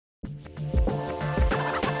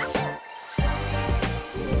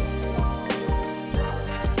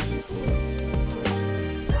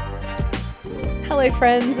Hello,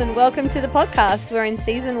 friends, and welcome to the podcast. We're in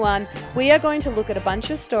season 1. We are going to look at a bunch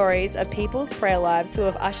of stories of people's prayer lives who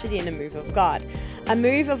have ushered in a move of God. A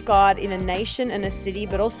move of God in a nation and a city,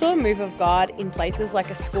 but also a move of God in places like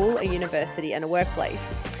a school, a university, and a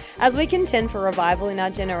workplace. As we contend for revival in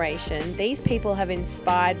our generation, these people have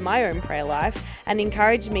inspired my own prayer life and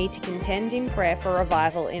encouraged me to contend in prayer for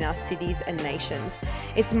revival in our cities and nations.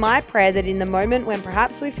 It's my prayer that in the moment when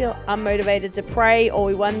perhaps we feel unmotivated to pray or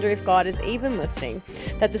we wonder if God is even listening,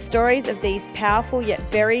 that the stories of these powerful yet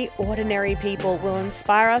very ordinary people will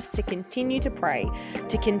inspire us to continue to pray,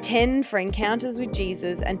 to contend for encounters with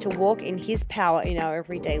Jesus, and to walk in His power in our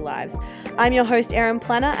everyday lives. I'm your host, Erin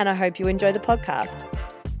Planner, and I hope you enjoy the podcast.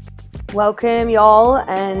 Welcome, y'all,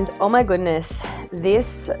 and oh my goodness,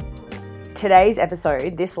 today's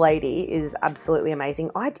episode, this lady is absolutely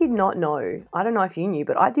amazing. I did not know, I don't know if you knew,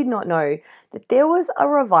 but I did not know that there was a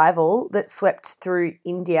revival that swept through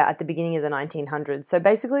India at the beginning of the 1900s. So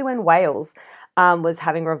basically when Wales was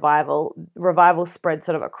having revival spread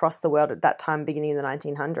sort of across the world at that time, beginning of the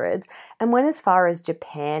 1900s, and went as far as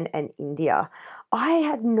Japan and India. I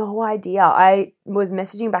had no idea. I was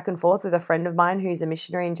messaging back and forth with a friend of mine who's a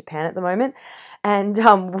missionary in Japan at the moment, and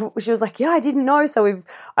she was like, "Yeah, I didn't know." So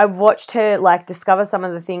I've watched her discover some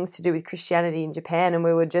of the things to do with Christianity in Japan, and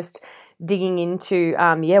we were just digging into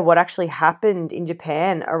what actually happened in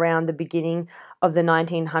Japan around the beginning of the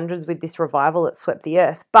 1900s with this revival that swept the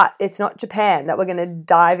earth. But it's not Japan that we're going to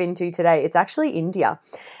dive into today. It's actually India.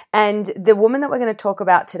 And the woman that we're going to talk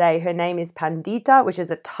about today, her name is Pandita, which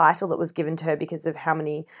is a title that was given to her because of how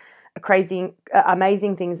many crazy,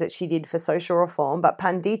 amazing things that she did for social reform. But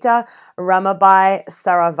Pandita Ramabai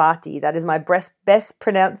Saravati, that is my best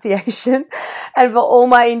pronunciation. And for all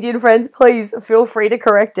my Indian friends, please feel free to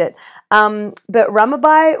correct it. But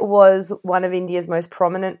Ramabai was one of India's most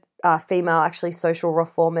prominent female, actually, social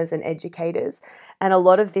reformers and educators. And a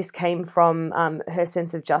lot of this came from her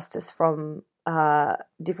sense of justice from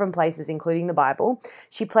different places, including the Bible.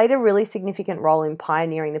 She played a really significant role in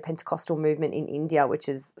pioneering the Pentecostal movement in India, which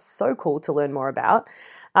is so cool to learn more about.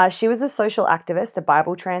 She was a social activist, a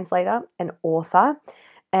Bible translator, an author,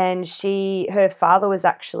 and her father was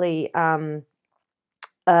actually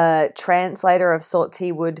a translator of sorts.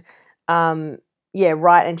 He would write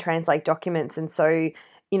and translate documents, and so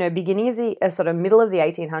beginning of the sort of middle of the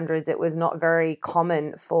 1800s, it was not very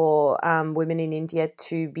common for women in India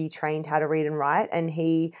to be trained how to read and write. And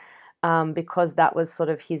he, because that was sort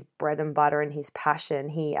of his bread and butter and his passion,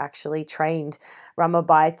 he actually trained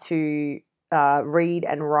Ramabai to read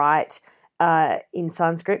and write in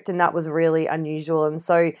Sanskrit, and that was really unusual. And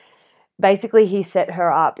so basically he set her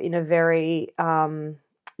up in a very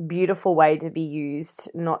beautiful way to be used,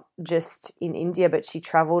 not just in India, but she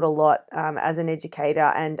traveled a lot as an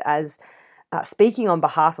educator and as speaking on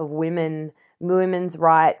behalf of women's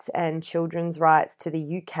rights and children's rights to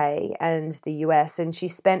the UK and the US. And she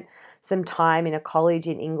spent some time in a college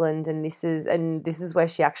in England, and this is where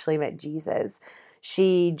she actually met Jesus.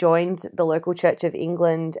 She joined the local Church of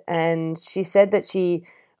England, and she said that she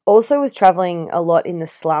also was traveling a lot in the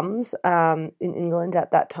slums in England at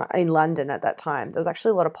that time, in London at that time. There was actually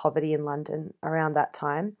a lot of poverty in London around that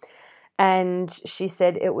time. And she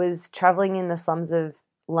said it was traveling in the slums of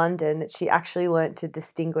London that she actually learnt to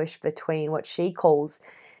distinguish between what she calls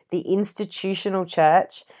the institutional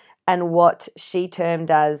church and what she termed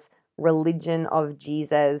as religion of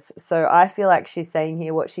Jesus. So I feel like she's saying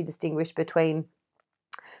here what she distinguished between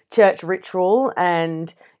church ritual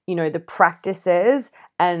and the practices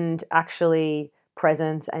and actually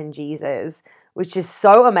presence and Jesus, which is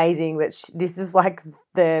so amazing that this is like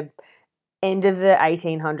the end of the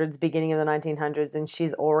 1800s, beginning of the 1900s, and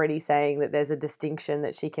she's already saying that there's a distinction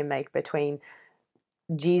that she can make between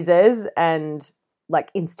Jesus and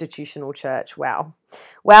institutional church. Wow.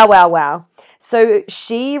 So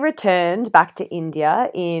she returned back to India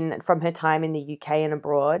from her time in the UK and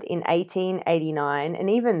abroad in 1889. And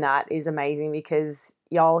even that is amazing because,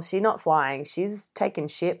 y'all, she's not flying. She's taking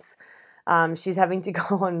ships. She's having to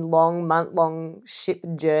go on month-long ship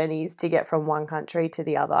journeys to get from one country to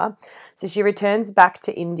the other. So she returns back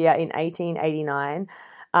to India in 1889.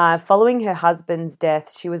 Following her husband's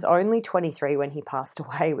death, she was only 23 when he passed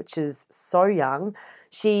away, which is so young.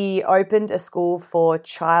 She opened a school for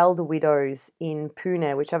child widows in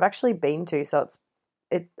Pune, which I've actually been to. So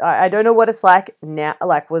I don't know what it's like now,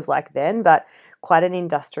 was like then, but quite an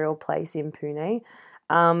industrial place in Pune.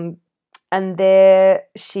 And there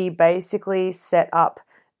she basically set up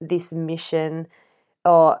this mission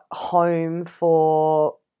or home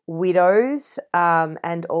for widows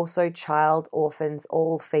and also child orphans,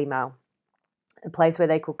 all female. A place where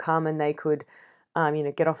they could come and they could,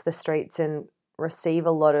 get off the streets and receive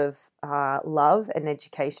a lot of love and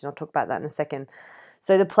education. I'll talk about that in a second.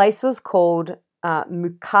 So the place was called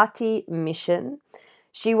Mukati Mission.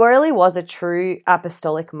 She really was a true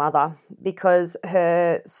apostolic mother because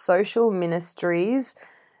her social ministries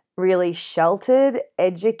really sheltered,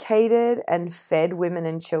 educated, and fed women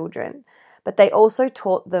and children. But they also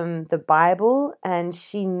taught them the Bible, and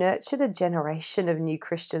she nurtured a generation of new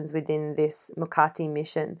Christians within this Mukati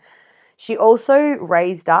mission. She also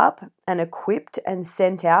raised up and equipped and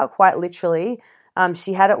sent out, quite literally,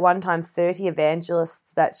 she had at one time 30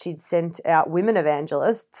 evangelists that she'd sent out, women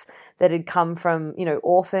evangelists that had come from,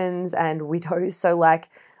 orphans and widows. So like,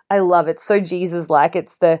 I love it. So Jesus-like.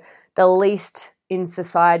 It's the least in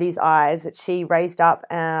society's eyes that she raised up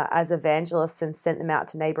as evangelists and sent them out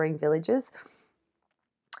to neighboring villages.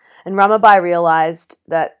 And Ramabai realized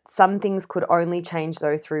that some things could only change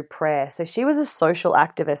though through prayer. So she was a social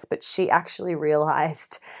activist, but she actually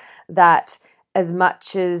realized that as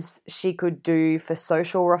much as she could do for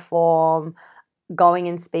social reform, going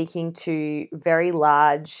and speaking to very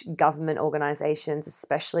large government organizations,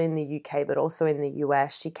 especially in the UK, but also in the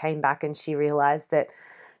US, she came back and she realized that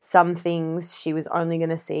some things she was only going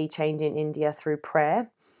to see change in India through prayer.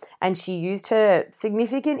 And she used her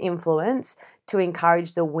significant influence to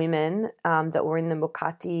encourage the women that were in the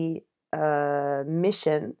Mukati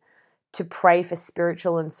mission to pray for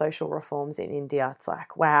spiritual and social reforms in India. It's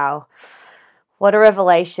like, wow, what a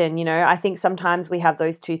revelation. I think sometimes we have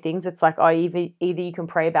those two things. It's like, either you can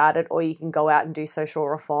pray about it or you can go out and do social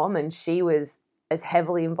reform. And she was as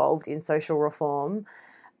heavily involved in social reform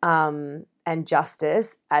and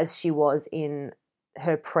justice as she was in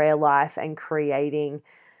her prayer life and creating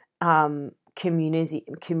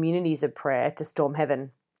communities of prayer to storm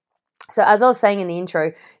heaven. So as I was saying in the intro,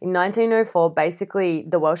 in 1904, basically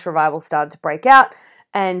the Welsh revival started to break out,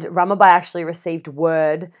 and Ramabai actually received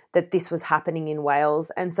word that this was happening in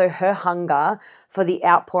Wales. And so her hunger for the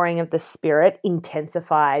outpouring of the Spirit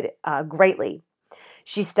intensified greatly.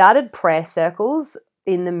 She started prayer circles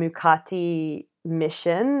in the Mukati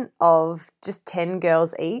mission of just 10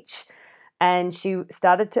 girls each, and she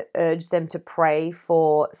started to urge them to pray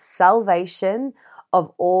for salvation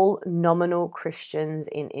of all nominal Christians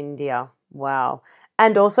in India. Wow.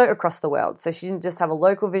 And also across the world. So she didn't just have a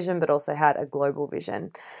local vision, but also had a global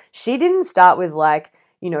vision. She didn't start with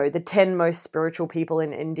the 10 most spiritual people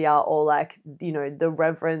in India or the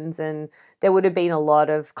reverends, and there would have been a lot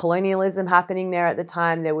of colonialism happening there at the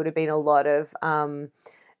time. There would have been a lot of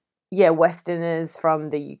Westerners from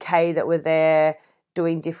the UK that were there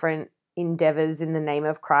doing different endeavors in the name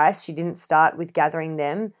of Christ. She didn't start with gathering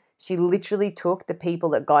them. She literally took the people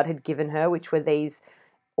that God had given her, which were these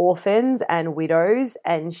orphans and widows,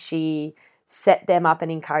 and she set them up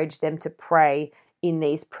and encouraged them to pray in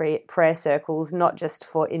these prayer circles, not just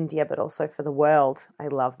for India, but also for the world. I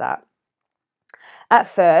love that. At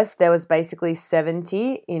first, there was basically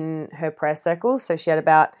 70 in her prayer circles. So she had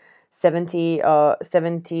about 70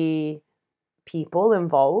 people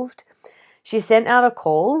involved. She sent out a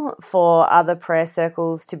call for other prayer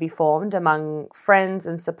circles to be formed among friends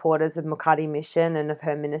and supporters of Mukati Mission and of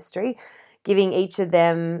her ministry, giving each of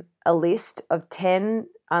them a list of 10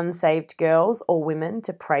 unsaved girls or women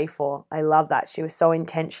to pray for. I love that. She was so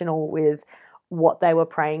intentional with what they were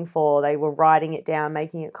praying for. They were writing it down,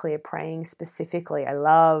 making it clear, praying specifically. I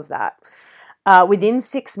love that. Within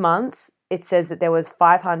 6 months, it says that there was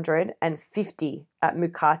 550 at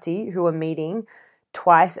Mukati who were meeting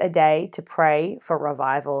twice a day to pray for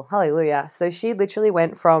revival. Hallelujah. So she literally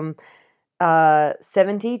went from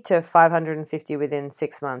 70 to 550 within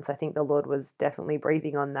 6 months. I think the Lord was definitely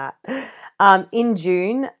breathing on that. In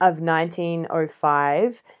June of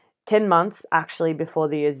 1905, 10 months actually before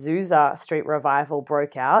the Azusa Street revival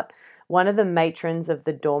broke out, one of the matrons of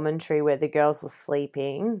the dormitory where the girls were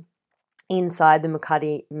sleeping inside the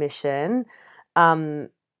Mukati mission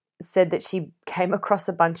said that she came across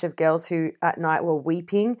a bunch of girls who at night were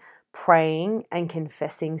weeping, praying and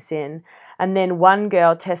confessing sin. And then one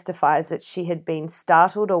girl testifies that she had been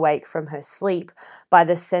startled awake from her sleep by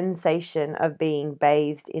the sensation of being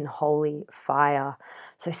bathed in holy fire.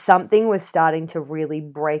 So something was starting to really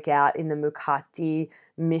break out in the Mukati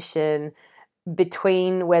mission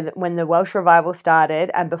between when the Welsh revival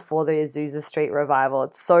started and before the Azusa Street revival.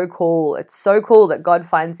 It's so cool. It's so cool that God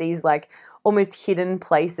finds these almost hidden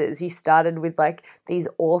places. He started with these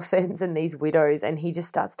orphans and these widows, and he just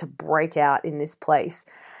starts to break out in this place.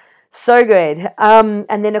 So good. And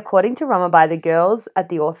then according to Ramabai, the girls at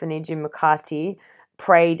the orphanage in Mukati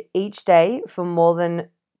prayed each day for more than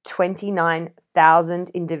 29,000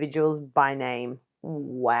 individuals by name.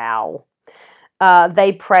 Wow.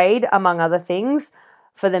 They prayed, among other things,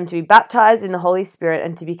 for them to be baptized in the Holy Spirit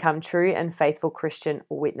and to become true and faithful Christian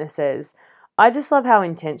witnesses. I just love how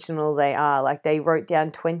intentional they are. Like, they wrote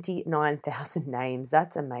down 29,000 names.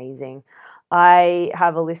 That's amazing. I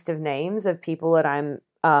have a list of names of people that I'm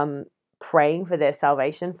praying for their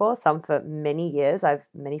salvation for, some for many years. I have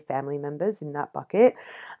many family members in that bucket,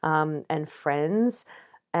 and friends.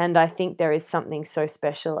 And I think there is something so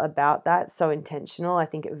special about that, so intentional. I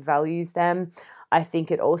think it values them. I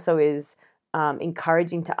think it also is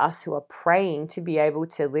encouraging to us who are praying to be able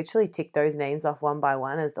to literally tick those names off one by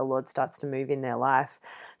one as the Lord starts to move in their life.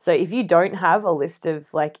 So if you don't have a list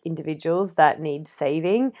of like individuals that need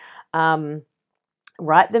saving,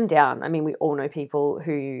 write them down. I mean, we all know people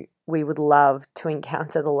who we would love to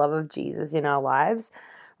encounter the love of Jesus in our lives.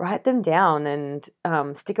 Write them down and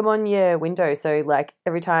stick them on your window. So like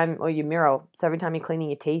every time, or your mirror, so every time you're cleaning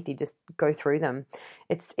your teeth, you just go through them.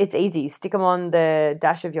 It's easy. Stick them on the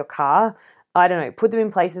dash of your car. I don't know, put them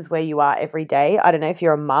in places where you are every day. I don't know, if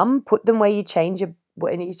you're a mum, put them where you change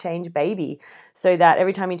baby, so that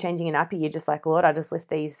every time you're changing a nappy, you're just like, Lord, I just lift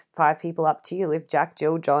these 5 people up to you. Lift Jack,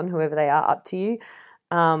 Jill, John, whoever they are, up to you.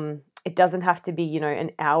 It doesn't have to be,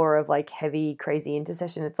 an hour of like heavy, crazy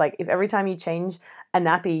intercession. It's like if every time you change a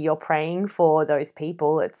nappy, you're praying for those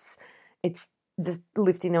people, it's just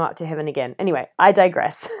lifting them up to heaven again. Anyway, I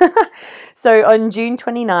digress. So on June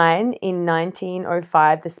 29 in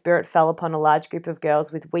 1905, the Spirit fell upon a large group of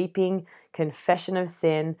girls with weeping, confession of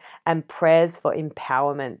sin, and prayers for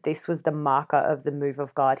empowerment. This was the marker of the move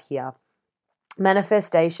of God here.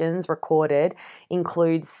 Manifestations recorded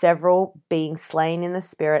include several being slain in the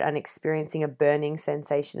Spirit and experiencing a burning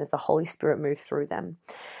sensation as the Holy Spirit moved through them.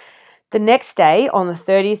 The next day, on the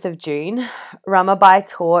 30th of June, Ramabai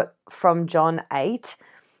taught from John 8,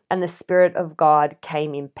 and the Spirit of God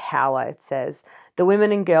came in power, it says. The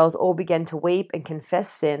women and girls all began to weep and confess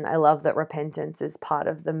sin. I love that repentance is part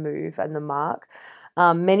of the move and the mark.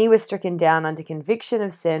 Many were stricken down under conviction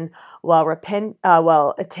of sin while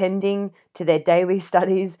attending to their daily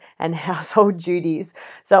studies and household duties.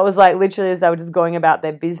 So it was like literally as they were just going about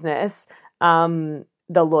their business,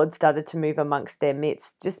 the Lord started to move amongst their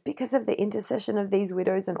midst just because of the intercession of these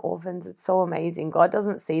widows and orphans. It's so amazing. God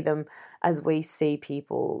doesn't see them as we see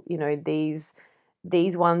people,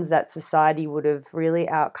 these ones that society would have really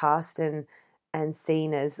outcast and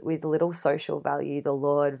seen as with little social value. The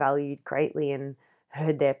Lord valued greatly and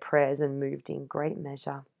heard their prayers and moved in great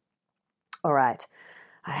measure. All right.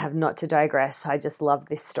 I have not to digress. I just love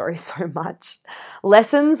this story so much.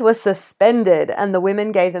 Lessons were suspended and the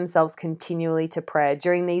women gave themselves continually to prayer.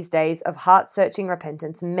 During these days of heart-searching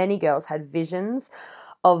repentance, many girls had visions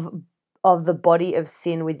of the body of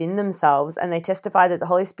sin within themselves, and they testified that the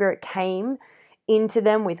Holy Spirit came into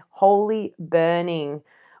them with holy burning,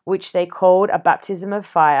 which they called a baptism of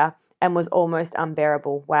fire, and was almost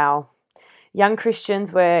unbearable. Wow. Young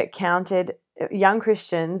Christians that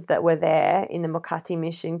were there in the Mokati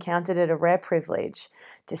mission counted it a rare privilege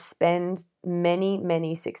to spend many,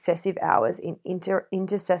 many successive hours in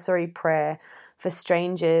intercessory prayer for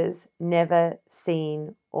strangers never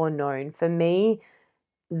seen or known. For me,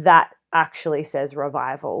 that actually says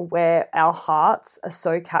revival, where our hearts are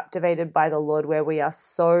so captivated by the Lord, where we are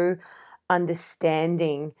so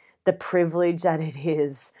understanding the privilege that it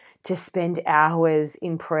is to spend hours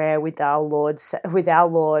in prayer with our Lord,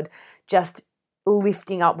 just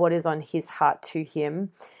lifting up what is on his heart to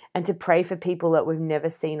him, and to pray for people that we've never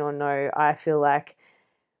seen or know. I feel like,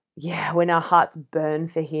 when our hearts burn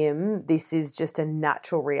for him, this is just a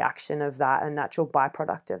natural reaction of that, a natural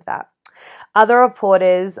byproduct of that. Other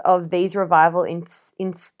reporters of these revival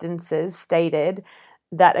instances stated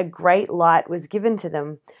that a great light was given to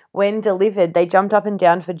them. When delivered, they jumped up and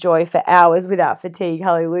down for joy for hours without fatigue.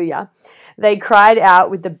 Hallelujah. They cried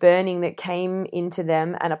out with the burning that came into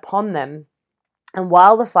them and upon them. And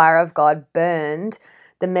while the fire of God burned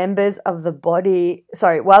the members of the body,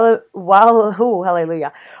 while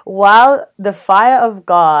the fire of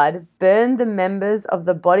God burned the members of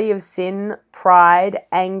the body of sin, pride,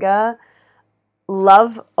 anger,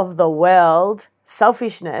 love of the world,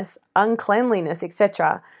 selfishness, uncleanliness,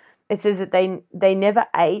 etc., it says that they never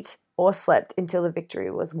ate or slept until the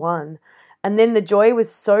victory was won. And then the joy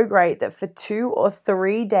was so great that for 2 or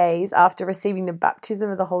 3 days after receiving the baptism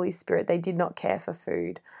of the Holy Spirit, they did not care for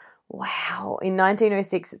food. Wow. In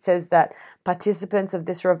 1906, it says that participants of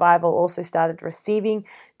this revival also started receiving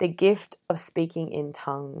the gift of speaking in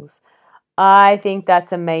tongues. I think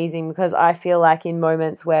that's amazing, because I feel like in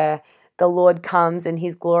moments where the Lord comes and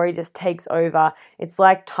his glory just takes over. It's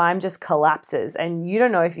like time just collapses, and you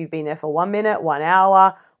don't know if you've been there for 1 minute, 1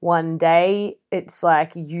 hour, 1 day. It's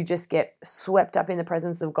like you just get swept up in the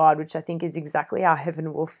presence of God, which I think is exactly how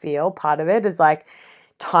heaven will feel. Part of it is like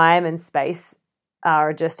time and space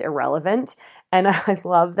are just irrelevant. And I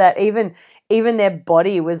love that even their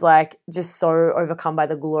body was like just so overcome by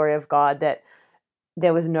the glory of God that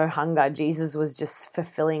there was no hunger. Jesus was just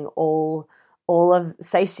fulfilling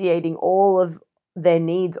satiating all of their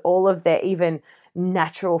needs, all of their even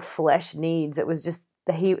natural flesh needs. It was just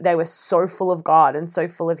they were so full of God and so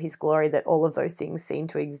full of his glory that all of those things seem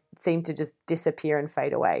to just disappear and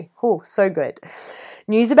fade away. Oh, so good.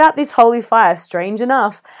 News about this holy fire, strange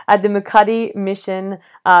enough, at the Mukadi mission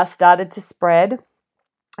started to spread,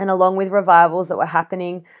 and along with revivals that were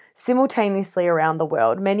happening simultaneously around the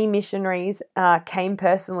world. Many missionaries came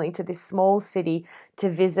personally to this small city to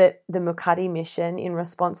visit the Mukadi mission in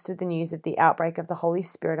response to the news of the outbreak of the Holy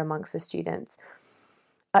Spirit amongst the students.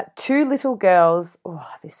 2 little girls,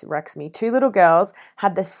 this wrecks me, 2 little girls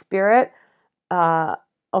had the spirit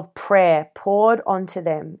of prayer poured onto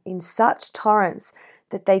them in such torrents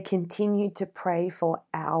that they continued to pray for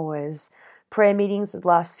hours. Prayer meetings would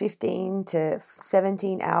last 15 to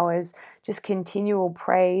 17 hours, just continual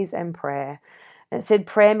praise and prayer. And it said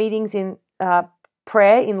prayer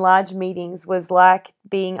in large meetings was like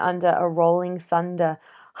being under a rolling thunder.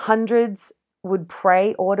 Hundreds would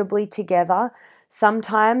pray audibly together.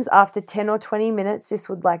 Sometimes after 10 or 20 minutes, this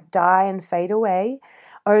would like die and fade away,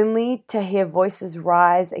 only to hear voices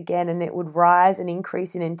rise again, and it would rise and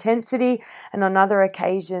increase in intensity. And on other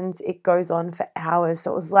occasions, it goes on for hours.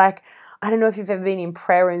 So it was like, I don't know if you've ever been in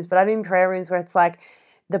prayer rooms, but I've been in prayer rooms where it's like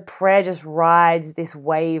the prayer just rides this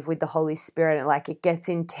wave with the Holy Spirit, and like it gets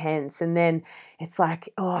intense, and then it's like,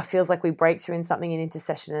 it feels like we break through in something in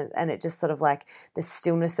intercession, and it just sort of like the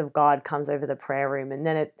stillness of God comes over the prayer room, and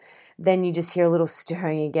then you just hear a little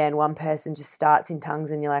stirring again. One person just starts in tongues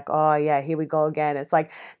and you're like, oh yeah, here we go again. It's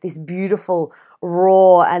like this beautiful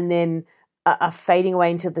roar, and then a fading away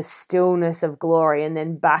into the stillness of glory, and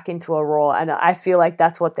then back into a roar. And I feel like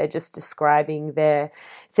that's what they're just describing there. It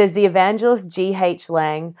says the evangelist G.H.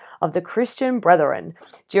 Lang of the Christian Brethren,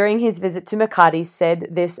 during his visit to Makati, said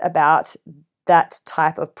this about that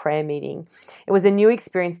type of prayer meeting. It was a new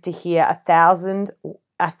experience to hear 1,000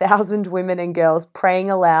 women and girls praying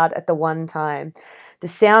aloud at the one time. The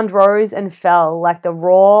sound rose and fell like the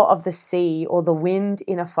roar of the sea or the wind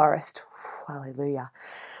in a forest. Hallelujah.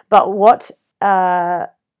 But what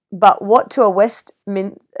to a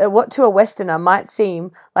Westerner might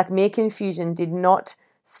seem like mere confusion did not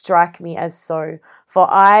strike me as so, for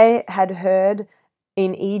I had heard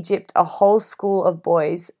in Egypt a whole school of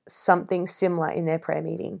boys something similar in their prayer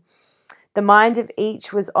meeting. The mind of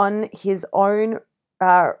each was on his own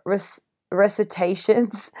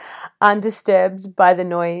recitations, undisturbed by the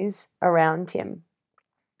noise around him.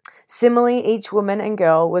 Similarly, each woman and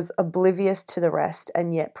girl was oblivious to the rest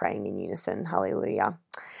and yet praying in unison. Hallelujah.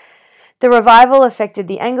 The revival affected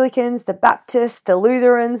the Anglicans, the Baptists, the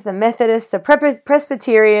Lutherans, the Methodists, the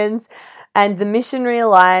Presbyterians, and the Missionary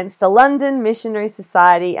Alliance, the London Missionary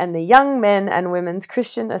Society, and the Young Men and Women's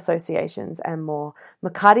Christian Associations, and more.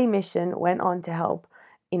 Makati Mission went on to help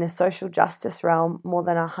in a social justice realm more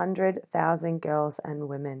than 100,000 girls and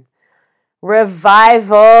women.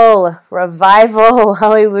 Revival,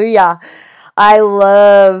 hallelujah. I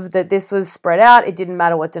love that this was spread out. It didn't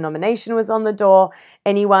matter what denomination was on the door.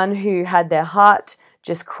 Anyone who had their heart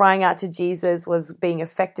just crying out to Jesus was being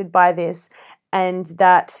affected by this, and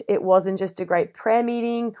that it wasn't just a great prayer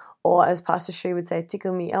meeting, or as Pastor Sri would say,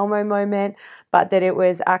 tickle me Elmo moment, but that it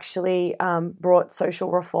was actually brought social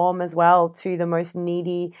reform as well to the most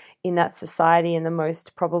needy in that society, and the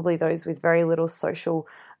most, probably those with very little social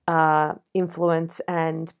influence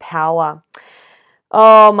and power.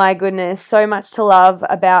 Oh my goodness, so much to love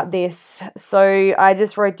about this. So I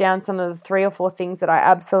just wrote down some of the 3 or 4 things that I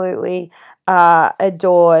absolutely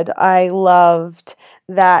adored. I loved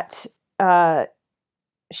that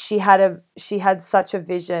she had such a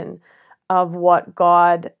vision of what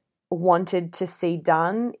God wanted to see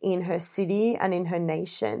done in her city and in her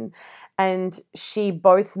nation, and she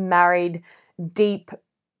both married deep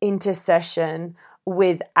intercession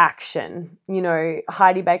with action. You know,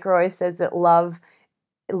 Heidi Baker always says that love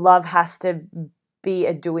has to be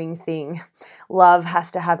a doing thing. Love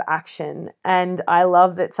has to have action. And I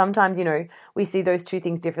love that sometimes, you know, we see those two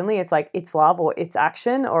things differently. It's like it's love or it's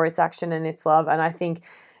action, or it's action and it's love. And I think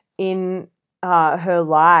in her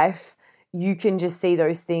life, you can just see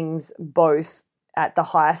those things both at the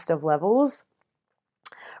highest of levels.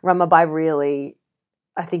 Ramabai really,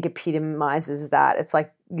 I think, epitomizes that. It's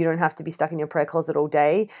like you don't have to be stuck in your prayer closet all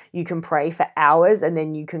day. You can pray for hours, and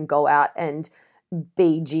then you can go out and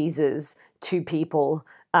be Jesus to people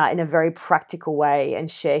in a very practical way and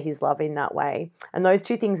share his love in that way. And those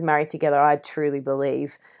two things married together, I truly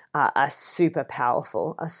believe, are super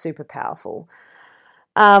powerful,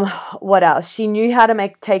 What else? She knew how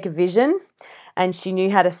to take a vision, and she knew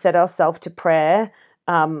how to set herself to prayer.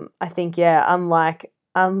 I think,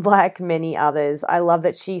 unlike many others, I love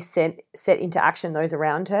that she set into action those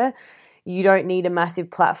around her. You don't need a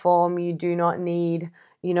massive platform. You do not need,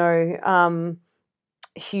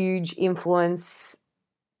 huge influence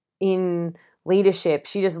in leadership.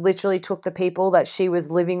 She just literally took the people that she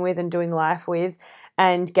was living with and doing life with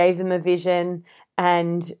and gave them a vision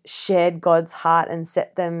and shared God's heart and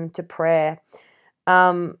set them to prayer.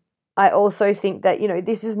 I also think that,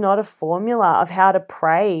 this is not a formula of how to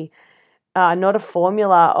pray, not a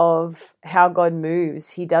formula of how God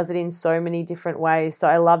moves. He does it in so many different ways. So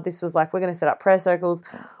I love this was like, we're going to set up prayer circles.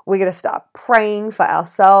 We're going to start praying for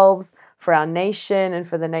ourselves, for our nation, and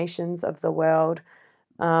for the nations of the world.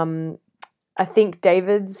 I think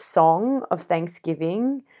David's song of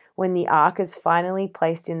thanksgiving when the ark is finally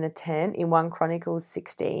placed in the tent in 1 Chronicles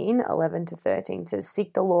 16:11-13 says,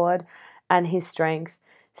 "Seek the Lord and his strength.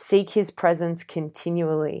 Seek his presence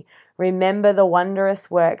continually. Remember the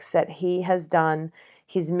wondrous works that he has done,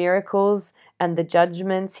 his miracles and the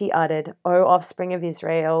judgments he uttered, O offspring of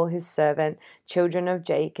Israel, his servant, children of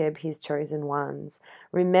Jacob, his chosen ones.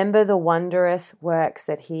 Remember the wondrous works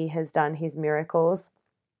that he has done, his miracles,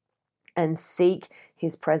 and seek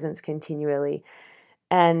his presence continually."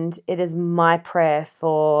 And it is my prayer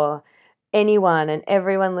for anyone and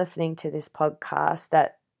everyone listening to this podcast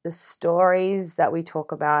that the stories that we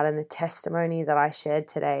talk about and the testimony that I shared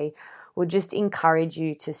today will just encourage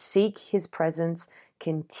you to seek his presence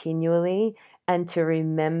continually and to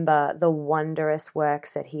remember the wondrous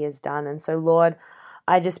works that he has done. And so, Lord,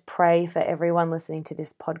 I just pray for everyone listening to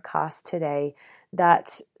this podcast today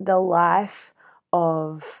that the life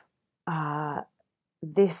of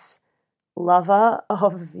this lover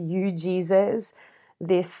of you, Jesus,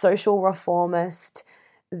 this social reformist,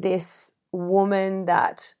 this woman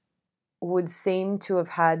that would seem to have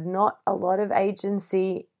had not a lot of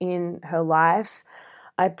agency in her life.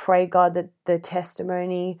 I pray, God, that the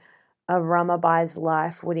testimony of Ramabai's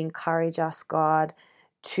life would encourage us, God,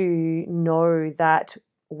 to know that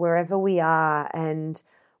wherever we are and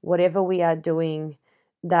whatever we are doing,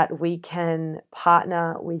 that we can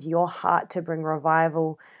partner with your heart to bring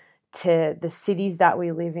revival to the cities that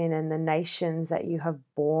we live in and the nations that you have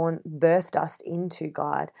birthed us into,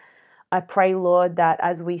 God. I pray, Lord, that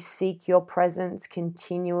as we seek your presence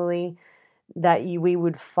continually, that we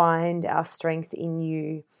would find our strength in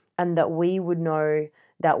you and that we would know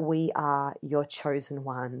that we are your chosen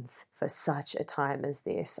ones for such a time as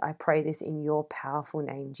this. I pray this in your powerful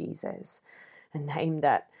name, Jesus, a name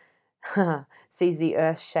that sees the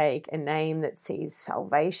earth shake, a name that sees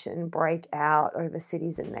salvation break out over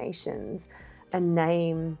cities and nations, a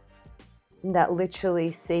name that literally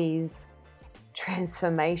sees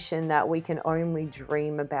transformation that we can only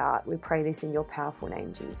dream about. We pray this in your powerful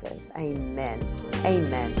name, Jesus. Amen.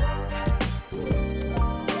 Amen.